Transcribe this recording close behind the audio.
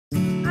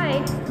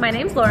Hi, my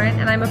name's Lauren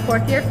and I'm a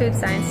fourth-year food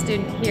science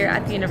student here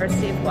at the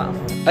University of Guelph.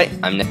 Hi,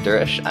 I'm Nick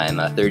Durish. I'm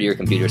a third-year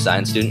computer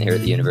science student here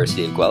at the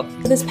University of Guelph.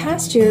 This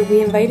past year,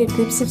 we invited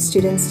groups of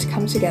students to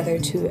come together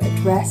to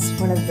address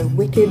one of the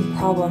wicked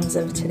problems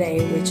of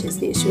today, which is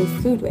the issue of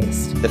food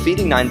waste. The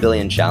Feeding 9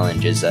 Billion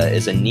Challenge is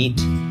a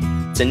neat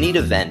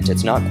event.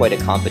 It's not quite a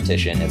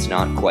competition. It's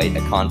not quite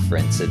a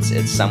conference.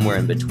 It's somewhere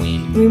in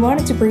between. We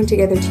wanted to bring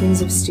together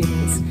teams of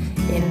students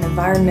in an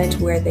environment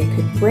where they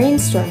could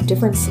brainstorm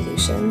different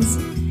solutions.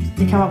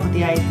 They come up with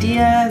the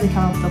idea, they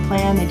come up with the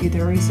plan, they do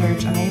their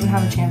research, and they even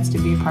have a chance to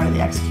be a part of the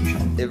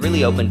execution. It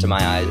really opened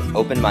my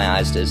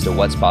eyes as to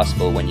what's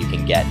possible when you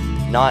can get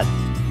not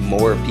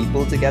more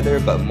people together,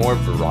 but more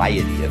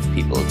variety of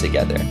people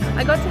together.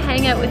 I got to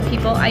hang out with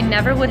people I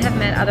never would have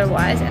met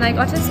otherwise, and I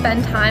got to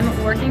spend time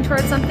working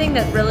towards something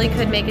that really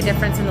could make a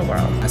difference in the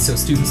world. So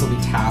students will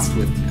be tasked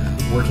with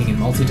working in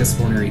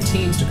multidisciplinary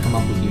teams to come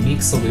up with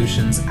unique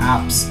solutions,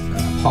 apps,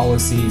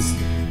 policies,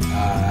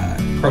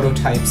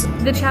 prototypes.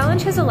 The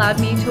challenge has allowed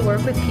me to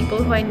work with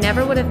people who I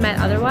never would have met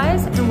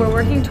otherwise, and we're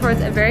working towards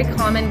a very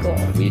common goal.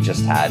 We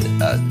just had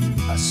a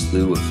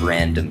slew of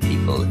random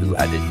people who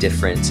had a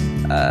different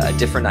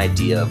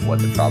idea of what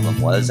the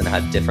problem was and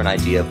had a different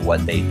idea of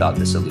what they thought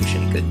the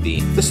solution could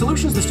be. The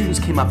solutions the students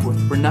came up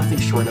with were nothing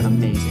short of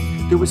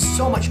amazing. There was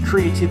so much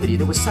creativity,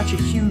 there was such a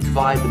huge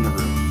vibe in the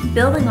room.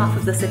 Building off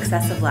of the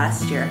success of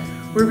last year,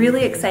 we're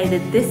really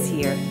excited this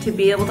year to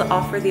be able to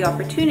offer the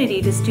opportunity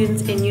to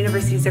students in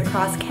universities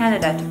across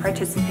Canada to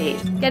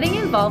participate. Getting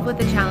involved with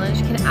the challenge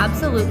can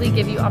absolutely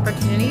give you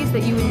opportunities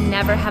that you would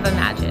never have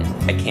imagined.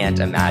 I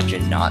can't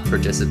imagine not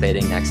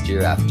participating next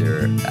year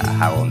after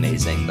how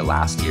amazing the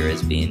last year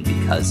has been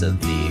because of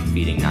the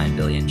Feeding 9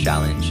 Billion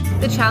Challenge.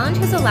 The challenge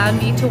has allowed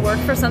me to work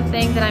for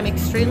something that I'm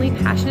extremely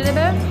passionate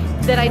about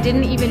that I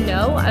didn't even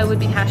know I would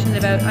be passionate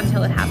about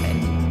until it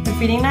happened. The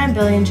Feeding 9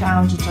 Billion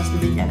Challenge is just the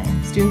beginning.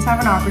 Students have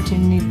an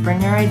opportunity to bring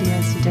their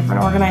ideas to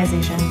different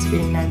organizations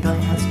Feeding 9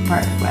 Billion has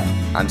partnered with.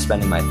 I'm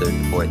spending my third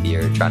and fourth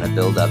year trying to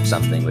build up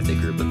something with a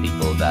group of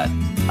people that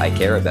I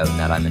care about and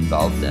that I'm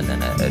involved in,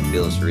 and it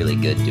feels really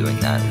good doing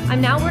that. I'm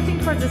now working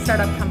towards a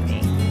startup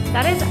company.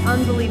 That is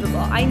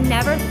unbelievable. I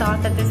never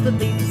thought that this would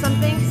lead to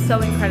something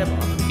so incredible.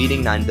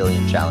 Feeding 9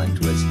 Billion Challenge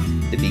was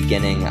the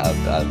beginning of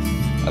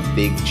a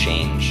big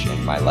change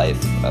in my life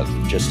of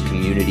just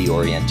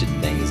community-oriented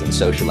things and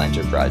social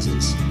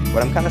enterprises.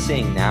 What I'm kind of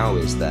seeing now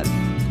is that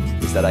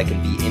I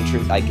can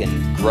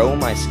grow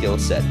my skill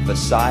set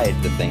beside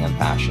the thing I'm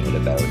passionate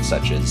about,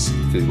 such as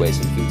food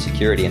waste and food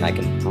security, and I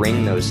can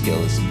bring those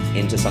skills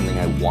into something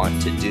I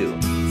want to do.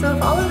 So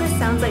if all of this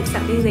sounds like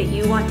something that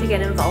you want to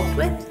get involved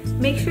with,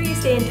 make sure you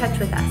stay in touch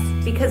with us,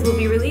 because we'll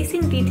be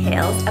releasing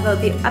details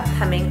about the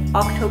upcoming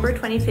October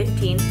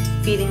 2015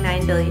 Feeding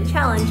 9 Billion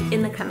Challenge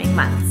in the coming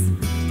months.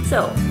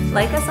 So,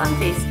 like us on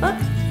Facebook,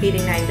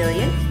 Feeding 9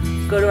 Billion,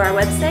 go to our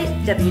website,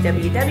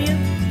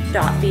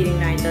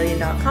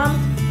 www.feeding9billion.com,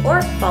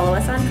 or follow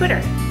us on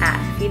Twitter,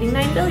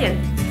 @Feeding9Billion.